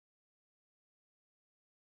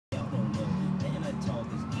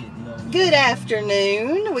Good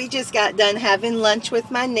afternoon. We just got done having lunch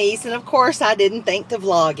with my niece, and of course I didn't think to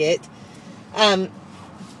vlog it.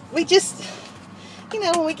 We just,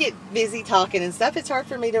 when we get busy talking and stuff, it's hard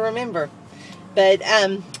for me to remember. But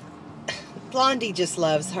Blondie just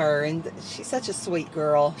loves her, and she's such a sweet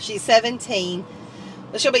girl. She's 17.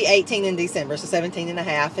 Well, she'll be 18 in December, so 17 and a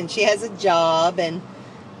half, and she has a job, and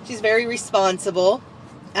she's very responsible.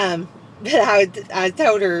 But I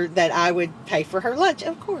told her that I would pay for her lunch.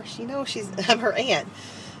 Of course, I'm her aunt.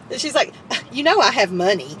 She's like, I have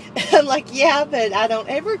money. I'm like, yeah, but I don't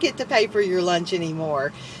ever get to pay for your lunch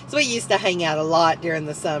anymore. So we used to hang out a lot during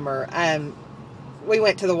the summer. We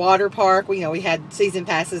went to the water park. We had season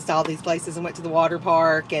passes to all these places and went to the water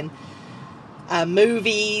park and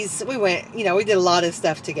movies. We went, we did a lot of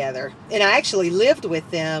stuff together. And I actually lived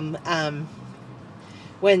with them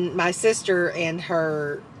when my sister and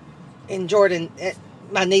Jordan,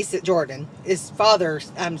 my niece at Jordan, his father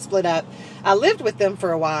split up. I lived with them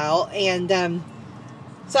for a while, and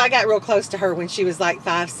so I got real close to her when she was like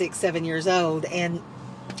 5, 6, 7 years old, and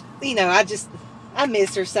I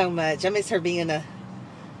miss her so much. I miss her being a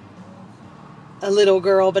little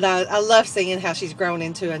girl, but I love seeing how she's grown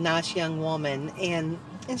into a nice young woman, and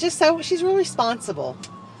just so she's real responsible.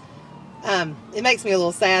 It makes me a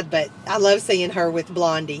little sad, but I love seeing her with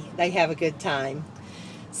Blondie. They have a good time.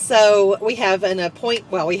 So we have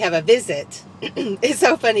we have a visit. It's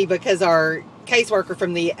so funny because our caseworker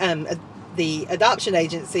from the adoption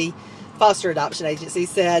agency, foster adoption agency,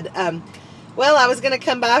 said, well, I was going to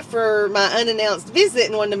come by for my unannounced visit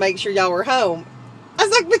and wanted to make sure y'all were home. I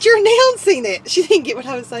was like, but you're announcing it. She didn't get what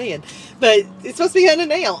I was saying, but it's supposed to be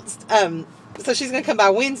unannounced. So she's going to come by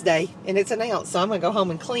Wednesday, and it's announced. So I'm going to go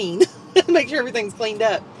home and clean, make sure everything's cleaned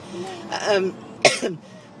up.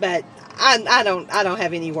 But I don't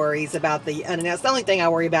have any worries about the unannounced. The only thing I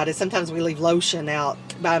worry about is sometimes we leave lotion out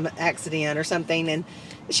by accident or something, and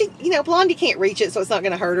Blondie can't reach it, so it's not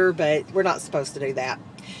going to hurt her, but we're not supposed to do that.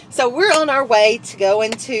 So we're on our way to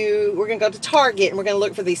we're going to go to Target, and we're going to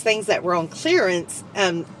look for these things that were on clearance,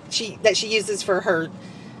 that she uses for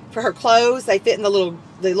her clothes. They fit in the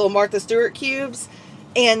little Martha Stewart cubes,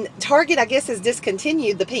 and Target, I guess, has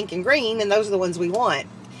discontinued the pink and green, and those are the ones we want.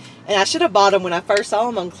 And I should have bought them when I first saw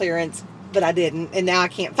them on clearance, but I didn't, and now I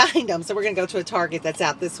can't find them. So we're going to go to a Target that's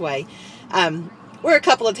out this way. We're a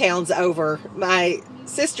couple of towns over. My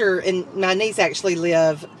sister and my niece actually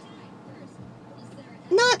live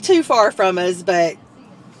not too far from us, but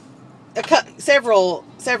several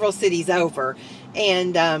cities over.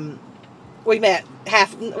 And we met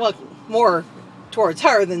more towards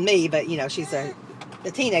her than me, but she's a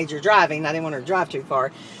teenager driving. I didn't want her to drive too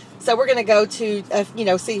far. So we're going to go to,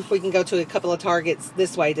 see if we can go to a couple of Targets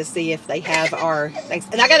this way to see if they have our things.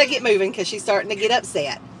 And I got to get moving because she's starting to get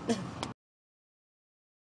upset.